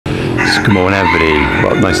So good morning everybody,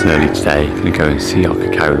 well nice and early today, going to go and see our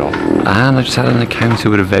cacao lot. And I just had an encounter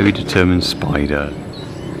with a very determined spider.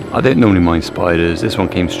 I don't normally mind spiders, this one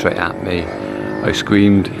came straight at me. I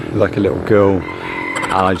screamed like a little girl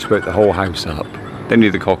and I just woke the whole house up. Don't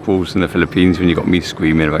need the cockerels in the Philippines when you got me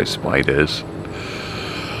screaming about spiders.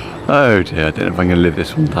 Oh dear, I don't know if I'm going to live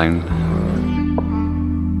this one down.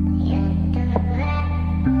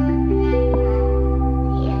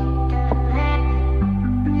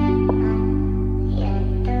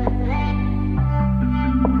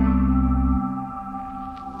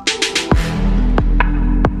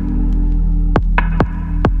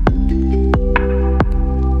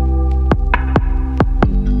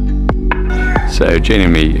 So Jane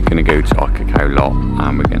and me are going to go to our cacao lot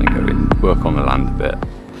and we're going to go and work on the land a bit.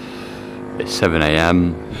 It's 7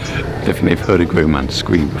 AM. I don't think they've heard a grown man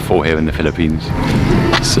scream before here in the Philippines.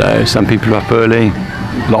 So some people are up early.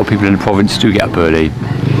 A lot of people in the province do get up early. You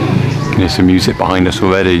can hear some music behind us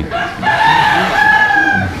already.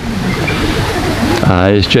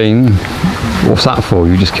 Here's Jane. What's that for?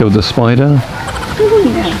 You just killed the spider?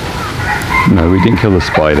 No, we didn't kill the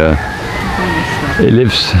spider. It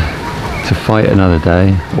lives to fight another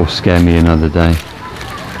day or scare me another day.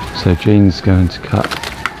 So Jane's going to cut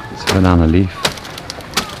some banana leaf.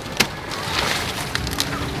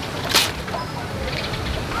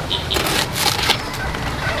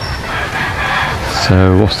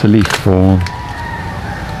 So what's the leaf for?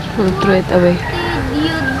 We'll throw it away.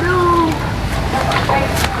 You do.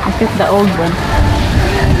 I picked the old one.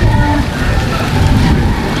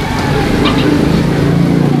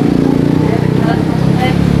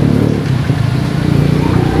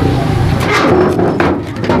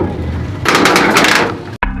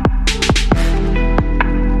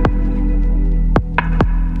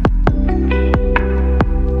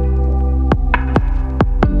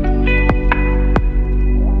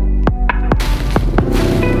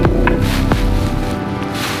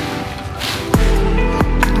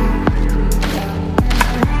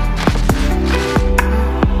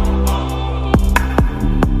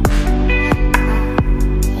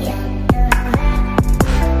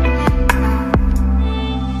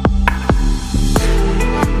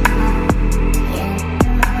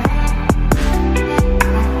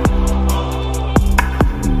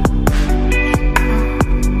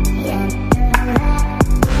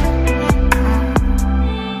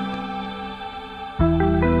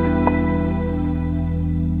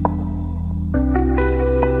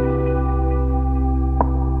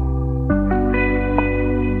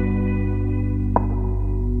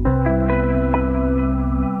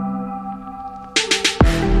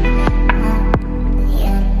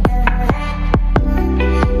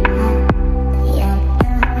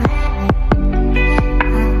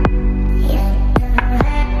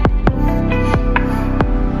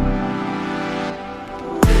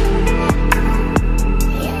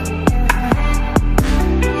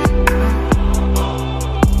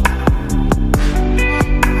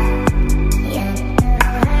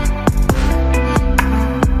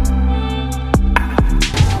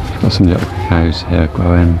 Got some little cacaos here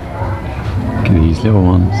growing. Look at these little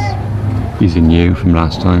ones. These are new from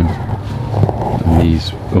last time. And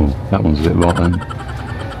these, oh, that one's a bit rotten.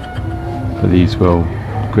 But these will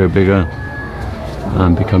grow bigger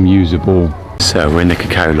and become usable. So we're in the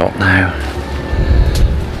cacao lot now.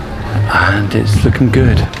 And it's looking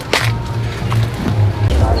good.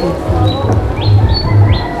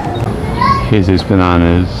 Here's his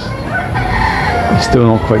bananas. They're still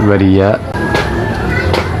not quite ready yet.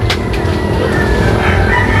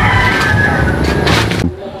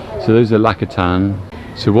 So those are lacatan.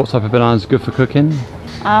 So what type of bananas are good for cooking?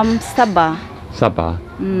 Saba. Saba.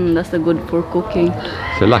 That's a good for cooking.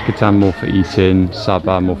 So lacatan more for eating,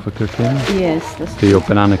 saba more for cooking? Yes. That's So your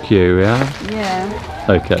banana Q, yeah? Yeah.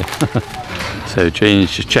 Okay. So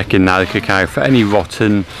Jane's just checking now the cacao for any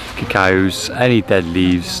rotten cacaos, any dead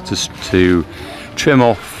leaves, just to trim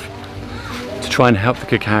off to try and help the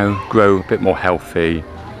cacao grow a bit more healthy.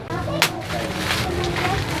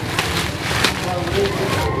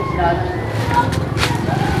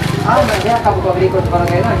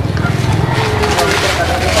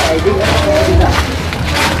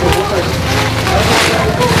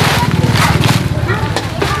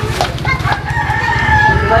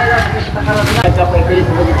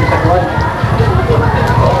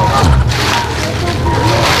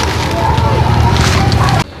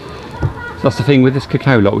 So that's the thing with this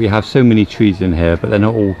cacao lot, we have so many trees in here, but they're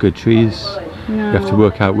not all good trees. No. We have to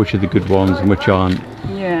work out which are the good ones and which aren't.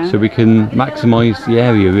 Yeah. So we can maximise the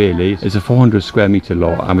area really. It's a 400 square metre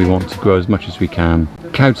lot and we want to grow as much as we can.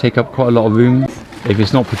 Cows take up quite a lot of room. If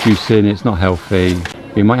it's not producing, it's not healthy.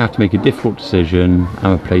 we might have to make a difficult decision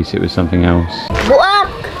and replace it with something else. Buak!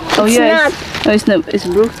 Oh It's yeah, not. no, it's not. It's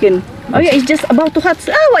broken. Oh yeah, it's just about to hatch.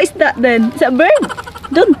 Ah, what is that then? Is that a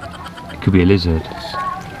bird? Don't. It could be a lizard.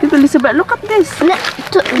 People, Elizabeth, look at this. The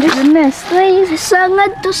nest. May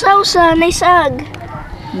sangad to sausa, naisag.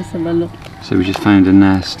 Elizabeth, look. So we just found a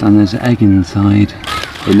nest and there's an egg inside.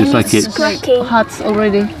 It looks like it's cracking. Hatch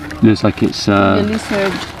already. looks like it's The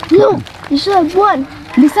lizard. Look, you saw one.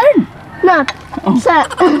 Lizard? Not. It's a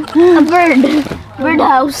bird.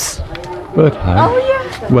 Birdhouse. birdhouse. Oh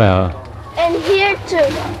yeah. Where? And here too.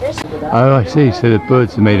 There's Oh, I see. So the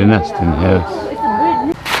birds have made a nest in here.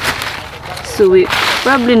 So we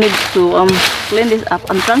probably need to clean this up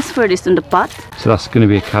and transfer this in the pot. So that's going to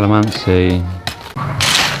be a calamansi.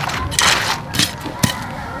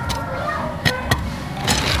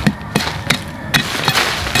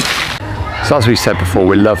 So as we said before,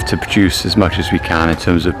 we love to produce as much as we can in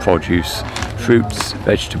terms of produce, fruits,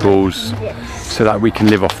 vegetables, so that we can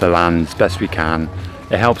live off the land as best we can.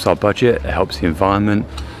 It helps our budget, it helps the environment.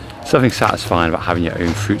 Something satisfying about having your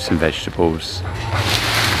own fruits and vegetables.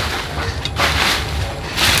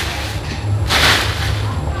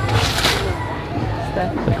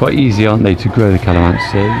 They're quite easy, aren't they, to grow the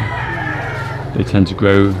calamansi? They tend to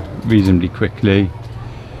grow reasonably quickly.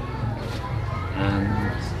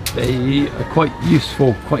 And they are quite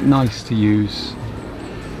useful, quite nice to use.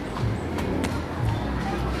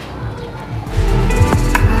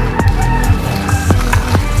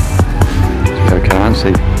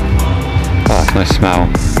 Calamansi. Oh, that's a nice smell.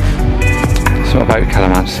 It's not about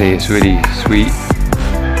calamansi, it's really sweet.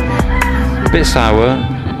 A bit sour,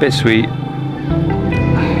 a bit sweet.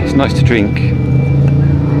 It's nice to drink.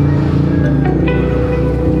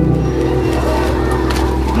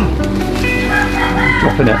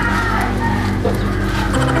 Dropping it.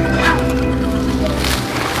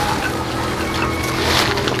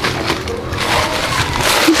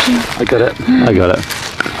 I got it. I got it.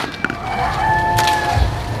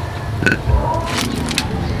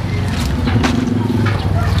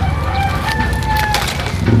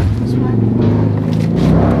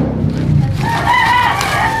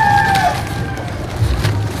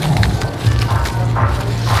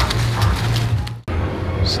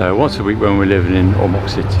 So once a week when we're living in Ormoc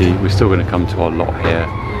City, we're still going to come to our lot here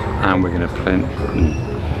and we're going to plant.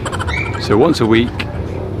 So once a week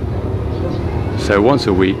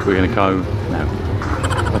we're going to go, no,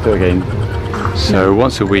 I'll do it again. So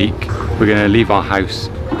once a week we're going to leave our house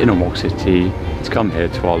in Ormoc City to come here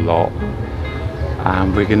to our lot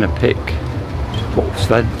and we're going to pick what's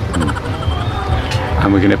ready.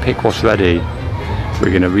 And we're going to pick what's ready. We're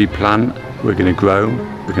going to replant, we're going to grow,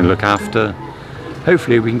 we're going to look after.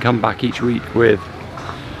 Hopefully we can come back each week with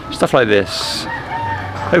stuff like this.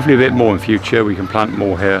 Hopefully a bit more in future. We can plant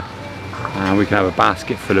more here and we can have a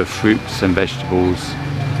basket full of fruits and vegetables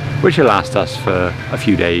which will last us for a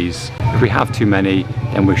few days. If we have too many,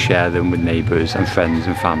 then we'll share them with neighbours and friends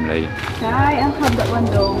and family. Hi, I'll have that one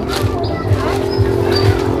though.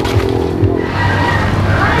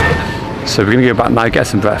 So we're going to go back now, get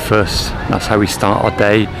some breakfast. That's how we start our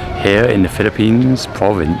day here in the Philippines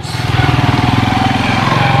province.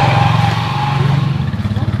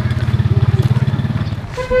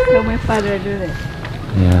 So my father do this.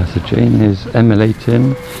 Yeah, so Jane is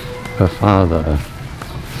emulating her father.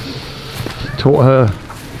 Taught her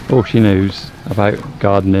all she knows about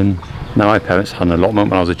gardening. Now my parents had an allotment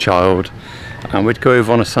when I was a child and we'd go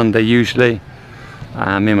over on a Sunday usually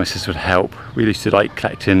and me and my sister would help. We used to like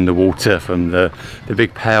collecting the water from the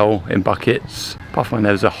big pail in buckets. Apart from when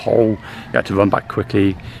there was a hole, you had to run back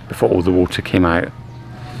quickly before all the water came out.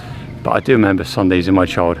 But I do remember Sundays in my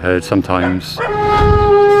childhood sometimes.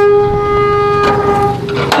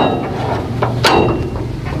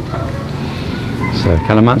 So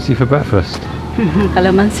calamansi for breakfast.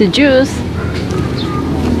 Calamansi juice.